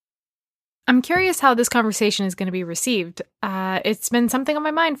I'm curious how this conversation is going to be received. It's been something on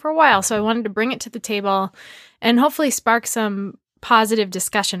my mind for a while, so I wanted to bring it to the table and hopefully spark some positive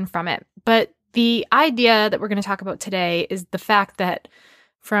discussion from it. But the idea that we're going to talk about today is the fact that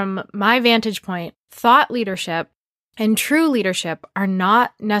from my vantage point, thought leadership and true leadership are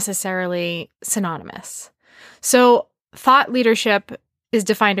not necessarily synonymous. So thought leadership is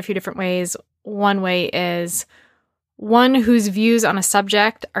defined a few different ways. One way is one whose views on a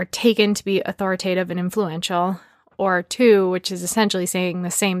subject are taken to be authoritative and influential, or two, which is essentially saying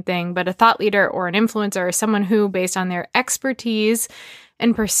the same thing, but a thought leader or an influencer is someone who, based on their expertise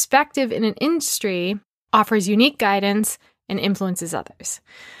and perspective in an industry, offers unique guidance and influences others.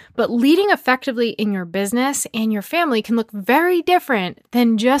 But leading effectively in your business and your family can look very different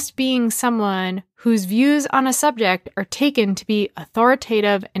than just being someone whose views on a subject are taken to be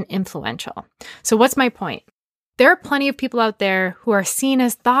authoritative and influential. So what's my point? There are plenty of people out there who are seen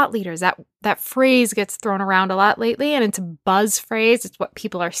as thought leaders. That phrase gets thrown around a lot lately, and it's a buzz phrase. It's what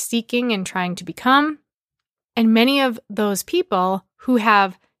people are seeking and trying to become. And many of those people who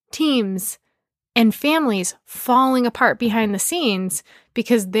have teams and families falling apart behind the scenes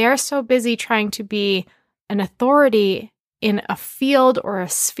because they're so busy trying to be an authority in a field or a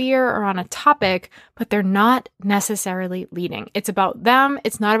sphere or on a topic, but they're not necessarily leading. It's about them.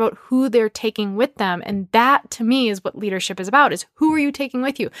 It's not about who they're taking with them. And that, to me, is what leadership is about, is who are you taking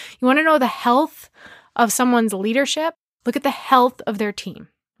with you? You want to know the health of someone's leadership? Look at the health of their team,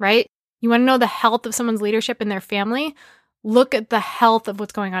 right? You want to know the health of someone's leadership in their family? Look at the health of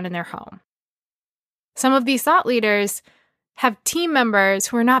what's going on in their home. Some of these thought leaders have team members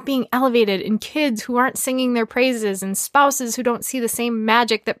who are not being elevated, and kids who aren't singing their praises, and spouses who don't see the same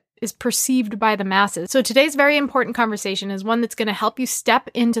magic that is perceived by the masses. So today's very important conversation is one that's going to help you step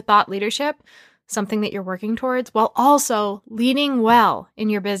into thought leadership, something that you're working towards, while also leading well in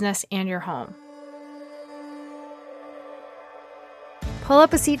your business and your home. Pull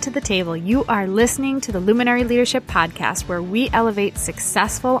up a seat to the table. You are listening to the Luminary Leadership Podcast, where we elevate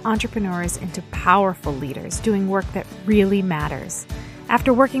successful entrepreneurs into powerful leaders doing work that really matters.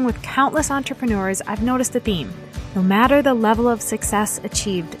 After working with countless entrepreneurs, I've noticed a theme. No matter the level of success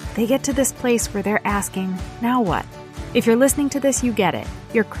achieved, they get to this place where they're asking, now what? If you're listening to this, you get it.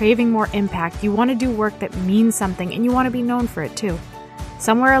 You're craving more impact. You want to do work that means something, and you want to be known for it too.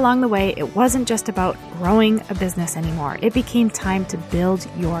 Somewhere along the way, it wasn't just about growing a business anymore. It became time to build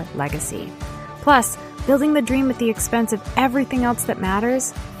your legacy. Plus, building the dream at the expense of everything else that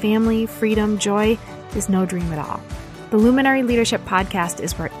matters, family, freedom, joy, is no dream at all. The Luminary Leadership Podcast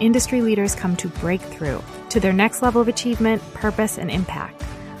is where industry leaders come to break through to their next level of achievement, purpose, and impact.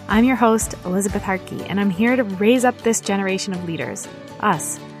 I'm your host, Elizabeth Hartke, and I'm here to raise up this generation of leaders,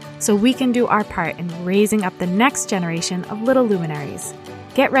 us, so we can do our part in raising up the next generation of little luminaries.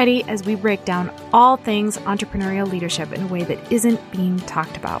 Get ready as we break down all things entrepreneurial leadership in a way that isn't being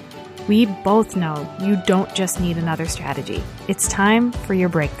talked about. We both know you don't just need another strategy. It's time for your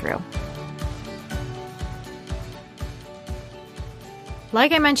breakthrough.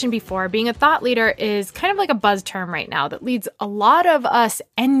 Like I mentioned before, being a thought leader is kind of like a buzz term right now that leads a lot of us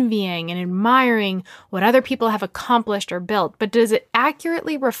envying and admiring what other people have accomplished or built. But does it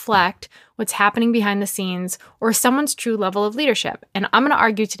accurately reflect what's happening behind the scenes or someone's true level of leadership? And I'm going to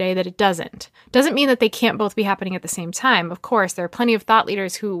argue today that it doesn't. Doesn't mean that they can't both be happening at the same time. Of course, there are plenty of thought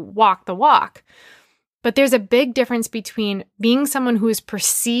leaders who walk the walk. But there's a big difference between being someone who is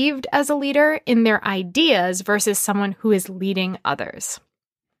perceived as a leader in their ideas versus someone who is leading others.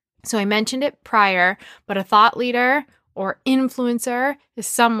 So I mentioned it prior, but a thought leader or influencer is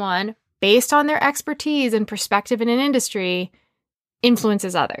someone based on their expertise and perspective in an industry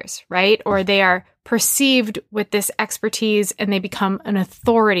influences others, right? Or they are perceived with this expertise and they become an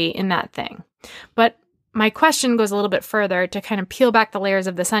authority in that thing. But my question goes a little bit further to kind of peel back the layers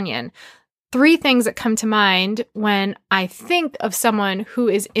of this onion. 3 things that come to mind when I think of someone who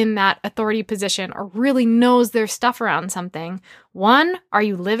is in that authority position or really knows their stuff around something. 1, are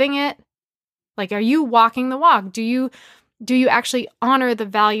you living it? Like, are you walking the walk? Do you actually honor the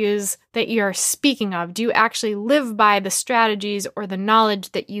values that you're speaking of? Do you actually live by the strategies or the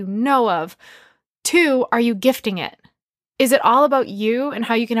knowledge that you know of? 2, are you gifting it? Is it all about you and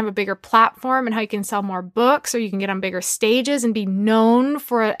how you can have a bigger platform and how you can sell more books or you can get on bigger stages and be known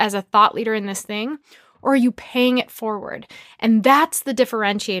as a thought leader in this thing? Or are you paying it forward? And that's the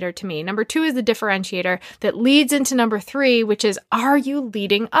differentiator to me. Number 2 is the differentiator that leads into number 3, which is, are you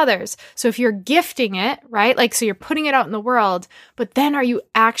leading others? So if you're gifting it, right? Like, so you're putting it out in the world, but then are you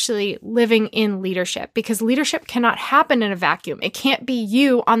actually living in leadership? Because leadership cannot happen in a vacuum. It can't be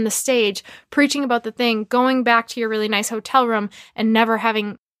you on the stage preaching about the thing, going back to your really nice hotel room and never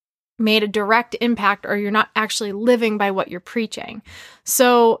having made a direct impact or you're not actually living by what you're preaching.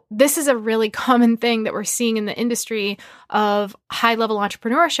 So this is a really common thing that we're seeing in the industry of high-level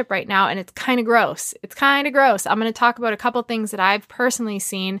entrepreneurship right now, and it's kind of gross. It's kind of gross. I'm going to talk about a couple things that I've personally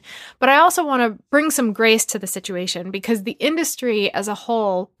seen, but I also want to bring some grace to the situation because the industry as a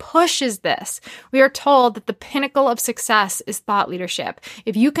whole pushes this. We are told that the pinnacle of success is thought leadership.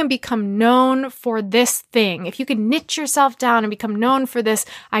 If you can become known for this thing, if you can niche yourself down and become known for this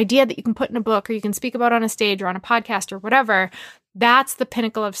idea that you can put in a book or you can speak about on a stage or on a podcast or whatever, that's the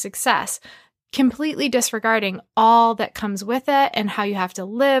pinnacle of success. Completely disregarding all that comes with it and how you have to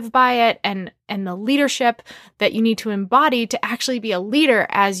live by it and the leadership that you need to embody to actually be a leader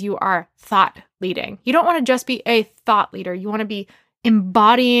as you are thought leading. You don't want to just be a thought leader. You want to be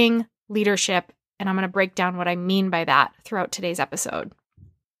embodying leadership. And I'm going to break down what I mean by that throughout today's episode.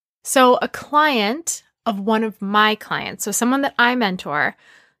 So a client of one of my clients, so someone that I mentor,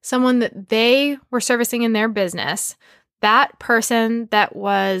 someone that they were servicing in their business, that person that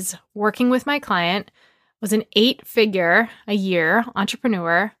was working with my client was an 8-figure a year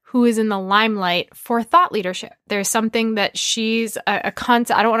entrepreneur who is in the limelight for thought leadership. There's something that she's a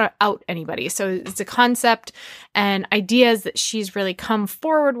concept. I don't want to out anybody. So it's a concept and ideas that she's really come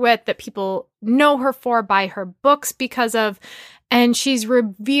forward with that people know her for, buy her books because of, and she's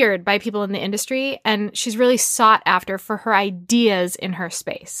revered by people in the industry and she's really sought after for her ideas in her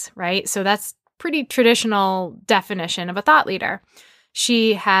space, right? So that's pretty traditional definition of a thought leader.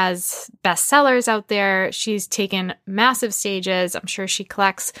 She has bestsellers out there. She's taken massive stages. I'm sure she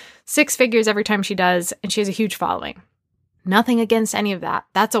collects 6 figures every time she does, and she has a huge following. Nothing against any of that.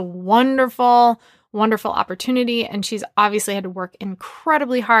 That's a wonderful, wonderful opportunity, and she's obviously had to work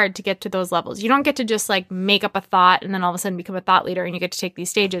incredibly hard to get to those levels. You don't get to just like make up a thought and then all of a sudden become a thought leader and you get to take these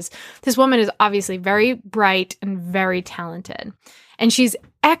stages. This woman is obviously very bright and very talented. And she's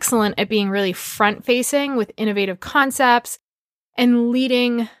excellent at being really front-facing with innovative concepts and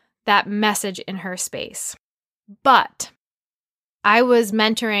leading that message in her space. But I was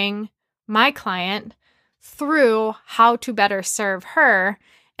mentoring my client through how to better serve her.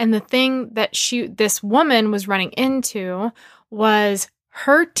 And the thing that this woman was running into was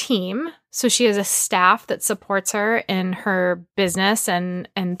her team. So she has a staff that supports her in her business and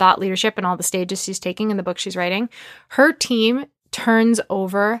thought leadership and all the stages she's taking in the book she's writing. Her team turns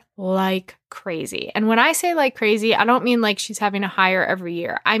over like crazy. And when I say like crazy, I don't mean like she's having to hire every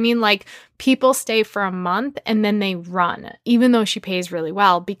year. I mean like people stay for a month and then they run, even though she pays really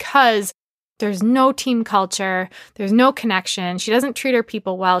well, because there's no team culture. There's no connection. She doesn't treat her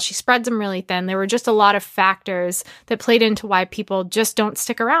people well. She spreads them really thin. There were just a lot of factors that played into why people just don't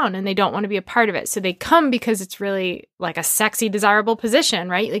stick around and they don't want to be a part of it. So they come because it's really like a sexy, desirable position,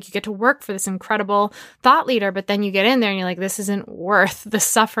 right? Like you get to work for this incredible thought leader, but then you get in there and you're like, this isn't worth the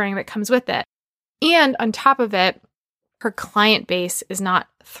suffering that comes with it. And on top of it, her client base is not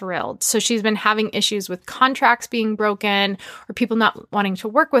thrilled. So she's been having issues with contracts being broken or people not wanting to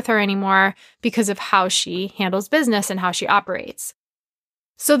work with her anymore because of how she handles business and how she operates.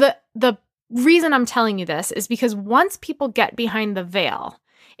 So the reason I'm telling you this is because once people get behind the veil,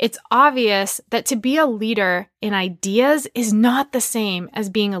 it's obvious that to be a leader in ideas is not the same as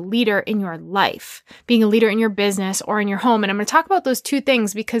being a leader in your life, being a leader in your business or in your home. And I'm going to talk about those two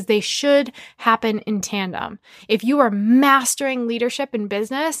things because they should happen in tandem. If you are mastering leadership in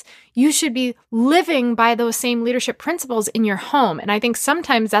business, you should be living by those same leadership principles in your home. And I think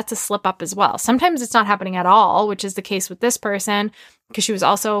sometimes that's a slip up as well. Sometimes it's not happening at all, which is the case with this person because she was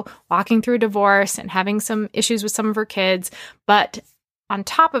also walking through a divorce and having some issues with some of her kids. But on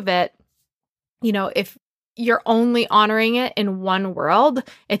top of it, you know, if you're only honoring it in one world,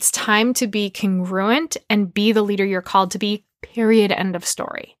 it's time to be congruent and be the leader you're called to be, period, end of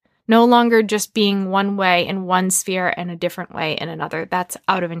story. No longer just being one way in one sphere and a different way in another. That's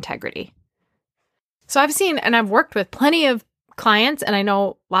out of integrity. So I've seen and I've worked with plenty of clients, and I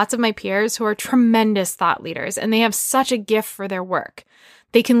know lots of my peers who are tremendous thought leaders, and they have such a gift for their work.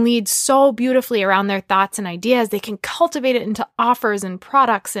 They can lead so beautifully around their thoughts and ideas. They can cultivate it into offers and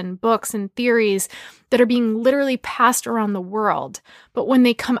products and books and theories that are being literally passed around the world. But when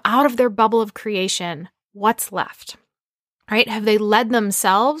they come out of their bubble of creation, what's left? Right? Have they led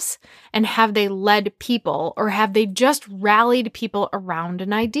themselves and have they led people, or have they just rallied people around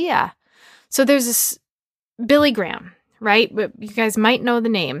an idea? So there's this Billy Graham, right? But you guys might know the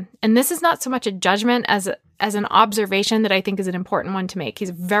name. And this is not so much a judgment as an observation that I think is an important one to make. He's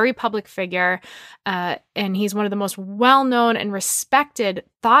a very public figure, and he's one of the most well-known and respected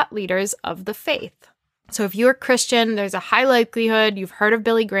thought leaders of the faith. So if you're a Christian, there's a high likelihood you've heard of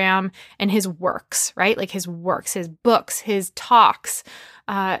Billy Graham and his works, right? Like his works, his books, his talks,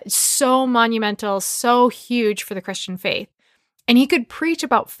 so monumental, so huge for the Christian faith. And he could preach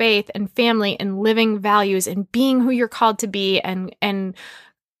about faith and family and living values and being who you're called to be and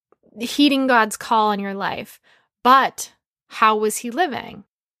heeding God's call on your life. But how was he living?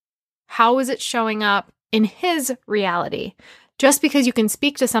 How was it showing up in his reality? Just because you can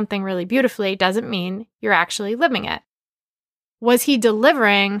speak to something really beautifully doesn't mean you're actually living it. Was he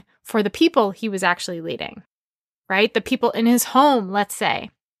delivering for the people he was actually leading, right? The people in his home, let's say.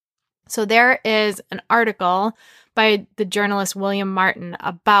 So there is an article by the journalist William Martin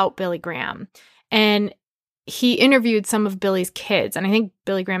about Billy Graham. And he interviewed some of Billy's kids. And I think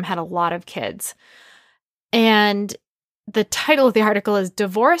Billy Graham had a lot of kids. And the title of the article is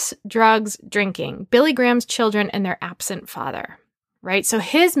Divorce, Drugs, Drinking, Billy Graham's Children and Their Absent Father, right? So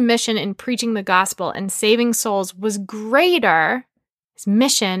his mission in preaching the gospel and saving souls was greater. His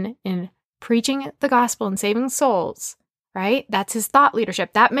mission in preaching the gospel and saving souls, right? That's his thought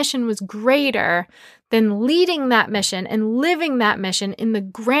leadership. That mission was greater than leading that mission and living that mission in the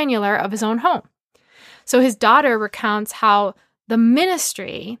granular of his own home. So his daughter recounts how the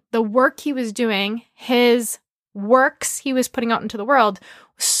ministry, the work he was doing, his works he was putting out into the world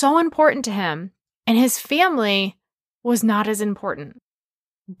was so important to him, and his family was not as important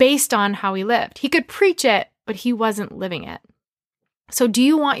based on how he lived. He could preach it, but he wasn't living it. So do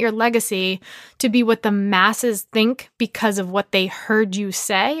you want your legacy to be what the masses think because of what they heard you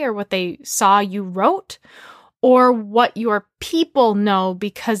say or what they saw you wrote, or what your people know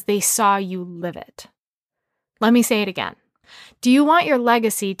because they saw you live it? Let me say it again. Do you want your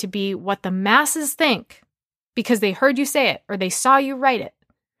legacy to be what the masses think because they heard you say it or they saw you write it,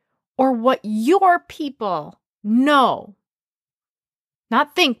 or what your people know?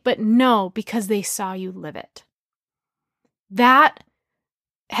 Not think, but know because they saw you live it. That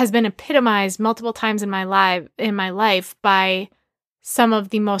has been epitomized multiple times in my life by some of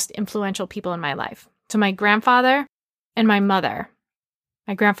the most influential people in my life. So my grandfather and my mother.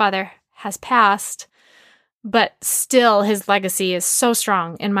 My grandfather has passed, but still his legacy is so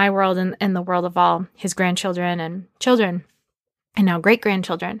strong in my world and in the world of all his grandchildren and children, and now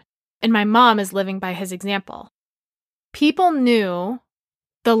great-grandchildren. And my mom is living by his example. People knew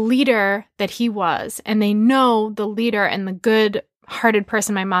the leader that he was, and they know the leader and the good-hearted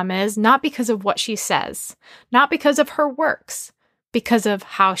person my mom is, not because of what she says, not because of her works, because of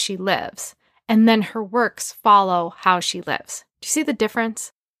how she lives. And then her works follow how she lives. Do you see the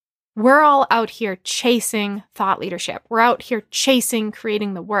difference? We're all out here chasing thought leadership. We're out here chasing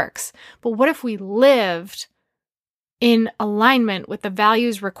creating the works. But what if we lived in alignment with the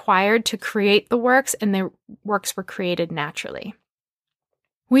values required to create the works, and the works were created naturally?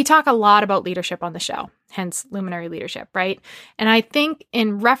 We talk a lot about leadership on the show, hence Luminary Leadership, right? And I think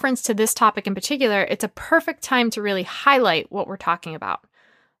in reference to this topic in particular, it's a perfect time to really highlight what we're talking about.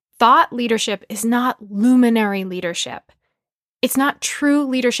 Thought leadership is not luminary leadership. It's not true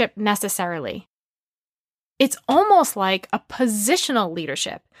leadership necessarily. It's almost like a positional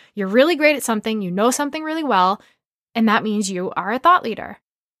leadership. You're really great at something, you know something really well, and that means you are a thought leader.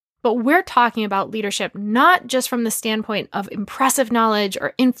 But we're talking about leadership not just from the standpoint of impressive knowledge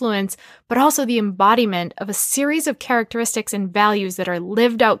or influence, but also the embodiment of a series of characteristics and values that are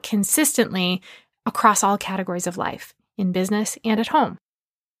lived out consistently across all categories of life, in business and at home.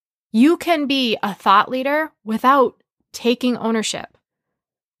 You can be a thought leader without taking ownership,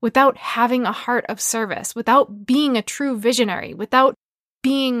 without having a heart of service, without being a true visionary, without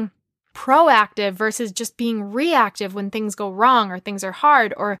being proactive versus just being reactive when things go wrong or things are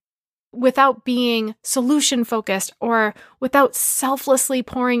hard, or without being solution focused, or without selflessly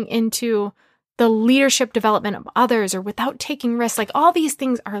pouring into the leadership development of others, or without taking risks. Like, all these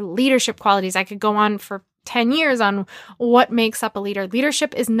things are leadership qualities. I could go on for 10 years on what makes up a leader.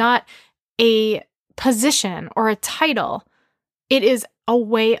 Leadership is not a position or a title. It is a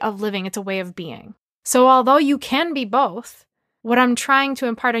way of living. It's a way of being. So although you can be both, what I'm trying to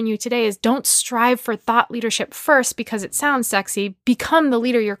impart on you today is don't strive for thought leadership first because it sounds sexy. Become the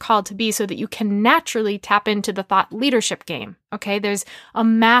leader you're called to be so that you can naturally tap into the thought leadership game. Okay, there's a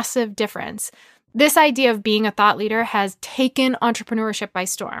massive difference. This idea of being a thought leader has taken entrepreneurship by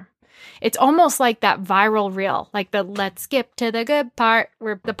storm. It's almost like that viral reel, like the let's skip to the good part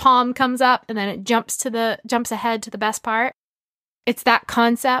where the palm comes up and then it jumps ahead to the best part. It's that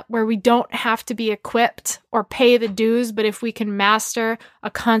concept where we don't have to be equipped or pay the dues, but if we can master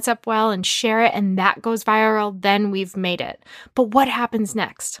a concept well and share it and that goes viral, then we've made it. But what happens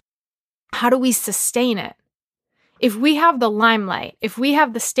next? How do we sustain it? If we have the limelight, if we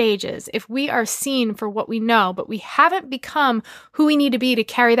have the stages, if we are seen for what we know, but we haven't become who we need to be to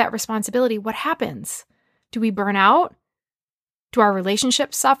carry that responsibility, what happens? Do we burn out? Do our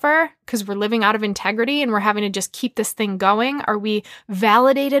relationships suffer because we're living out of integrity and we're having to just keep this thing going? Are we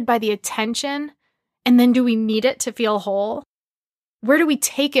validated by the attention? And then do we need it to feel whole? Where do we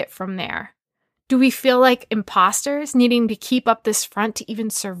take it from there? Do we feel like imposters needing to keep up this front to even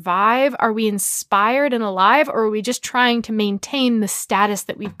survive? Are we inspired and alive, or are we just trying to maintain the status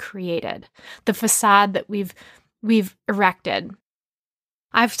that we've created, the facade that we've erected?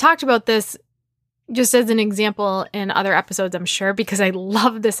 I've talked about this just as an example in other episodes, I'm sure, because I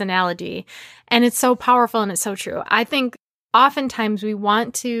love this analogy and it's so powerful and it's so true. I think oftentimes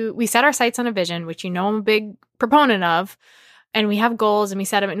we set our sights on a vision, which I'm a big proponent of, and we have goals and we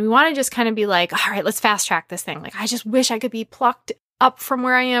set them and we want to just kind of be like, all right, let's fast track this thing. Like, I just wish I could be plucked up from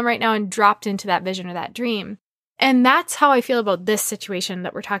where I am right now and dropped into that vision or that dream. And that's how I feel about this situation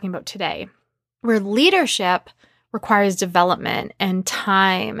that we're talking about today, where leadership requires development and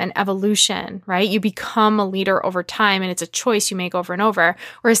time and evolution, right? You become a leader over time and it's a choice you make over and over.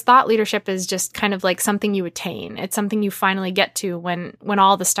 Whereas thought leadership is just kind of like something you attain. It's something you finally get to when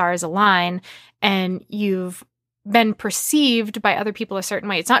all the stars align and you've been perceived by other people a certain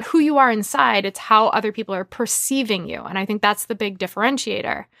way. It's not who you are inside, it's how other people are perceiving you. And I think that's the big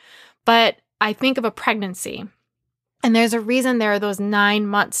differentiator. But I think of a pregnancy. And there's a reason there are those 9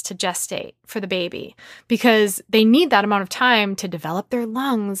 months to gestate for the baby, because they need that amount of time to develop their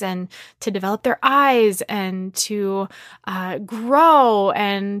lungs and to develop their eyes and to grow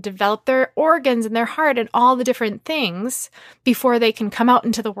and develop their organs and their heart and all the different things before they can come out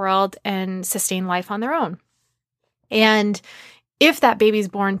into the world and sustain life on their own. And if that baby's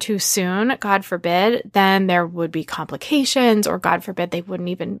born too soon, God forbid, then there would be complications, or God forbid, it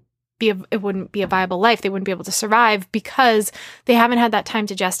wouldn't be a viable life. They wouldn't be able to survive because they haven't had that time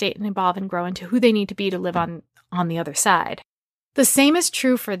to gestate and evolve and grow into who they need to be to live on the other side. The same is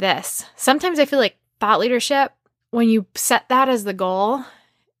true for this. Sometimes I feel like thought leadership, when you set that as the goal,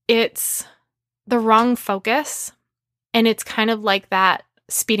 it's the wrong focus. And it's kind of like that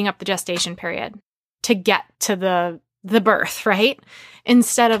speeding up the gestation period to get to the birth, right?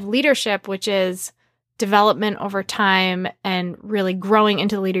 Instead of leadership, which is development over time and really growing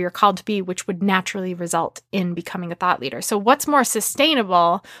into the leader you're called to be, which would naturally result in becoming a thought leader. So what's more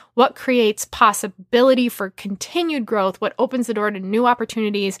sustainable? What creates possibility for continued growth? What opens the door to new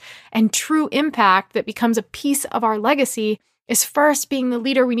opportunities and true impact that becomes a piece of our legacy is first being the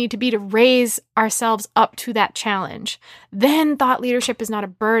leader we need to be to raise ourselves up to that challenge. Then thought leadership is not a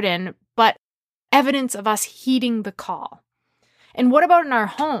burden, but evidence of us heeding the call. And what about in our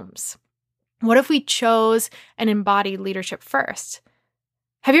homes? What if we chose and embodied leadership first?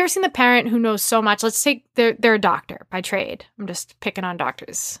 Have you ever seen the parent who knows so much? Let's take, they're a doctor by trade. I'm just picking on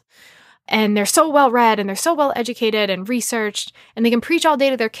doctors. And they're so well read and they're so well educated and researched, and they can preach all day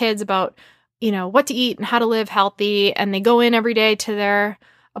to their kids about, what to eat and how to live healthy. And they go in every day to their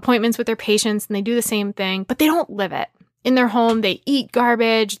appointments with their patients and they do the same thing, but they don't live it. In their home, they eat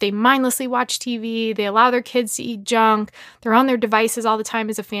garbage, they mindlessly watch TV, they allow their kids to eat junk, they're on their devices all the time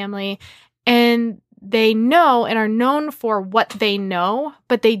as a family, and they know and are known for what they know,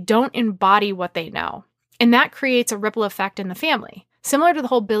 but they don't embody what they know. And that creates a ripple effect in the family, similar to the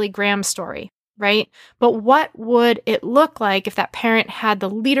whole Billy Graham story, right? But what would it look like if that parent had the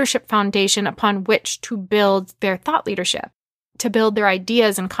leadership foundation upon which to build their thought leadership, to build their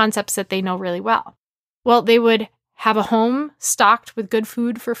ideas and concepts that they know really well? Well, they would have a home stocked with good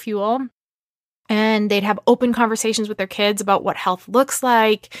food for fuel, and they'd have open conversations with their kids about what health looks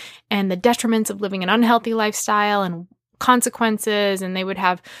like and the detriments of living an unhealthy lifestyle and consequences. And they would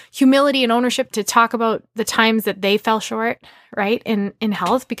have humility and ownership to talk about the times that they fell short, right, in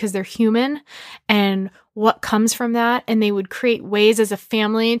health, because they're human and what comes from that. And they would create ways as a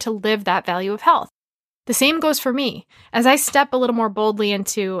family to live that value of health. The same goes for me. As I step a little more boldly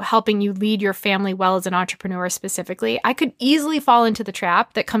into helping you lead your family well as an entrepreneur specifically, I could easily fall into the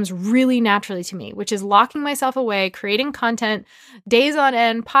trap that comes really naturally to me, which is locking myself away, creating content, days on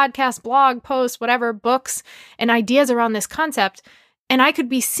end, podcasts, blog posts, whatever, books, and ideas around this concept. And I could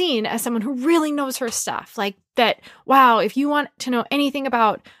be seen as someone who really knows her stuff. Like that, wow, if you want to know anything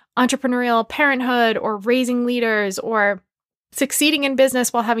about entrepreneurial parenthood or raising leaders or succeeding in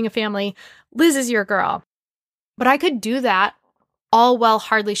business while having a family, Liz is your girl. But I could do that all while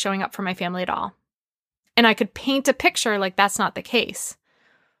hardly showing up for my family at all. And I could paint a picture like that's not the case.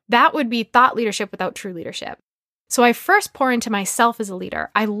 That would be thought leadership without true leadership. So I first pour into myself as a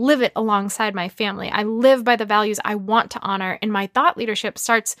leader. I live it alongside my family. I live by the values I want to honor, and my thought leadership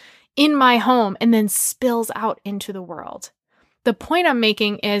starts in my home and then spills out into the world. The point I'm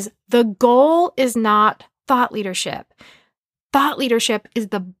making is the goal is not thought leadership. Thought leadership is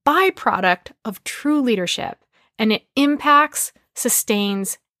the byproduct of true leadership, and it impacts,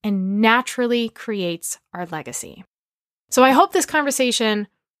 sustains, and naturally creates our legacy. So I hope this conversation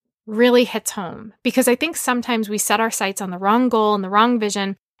really hits home, because I think sometimes we set our sights on the wrong goal and the wrong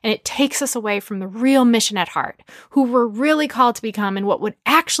vision, and it takes us away from the real mission at heart, who we're really called to become, and what would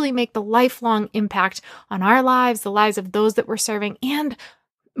actually make the lifelong impact on our lives, the lives of those that we're serving, and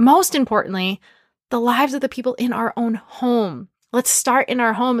most importantly, the lives of the people in our own home. Let's start in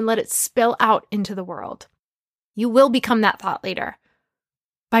our home and let it spill out into the world. You will become that thought leader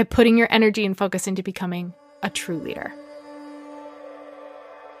by putting your energy and focus into becoming a true leader.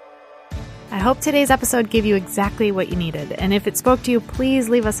 I hope today's episode gave you exactly what you needed. And if it spoke to you, please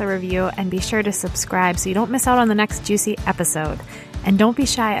leave us a review and be sure to subscribe so you don't miss out on the next juicy episode. And don't be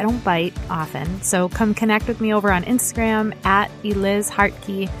shy, I don't bite often. So come connect with me over on Instagram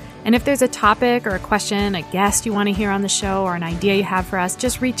 @ElizHartke. And if there's a topic or a question, a guest you want to hear on the show, or an idea you have for us,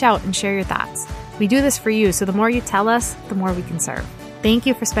 just reach out and share your thoughts. We do this for you, so the more you tell us, the more we can serve. Thank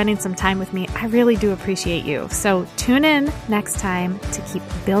you for spending some time with me. I really do appreciate you. So tune in next time to keep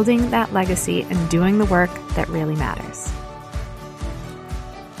building that legacy and doing the work that really matters.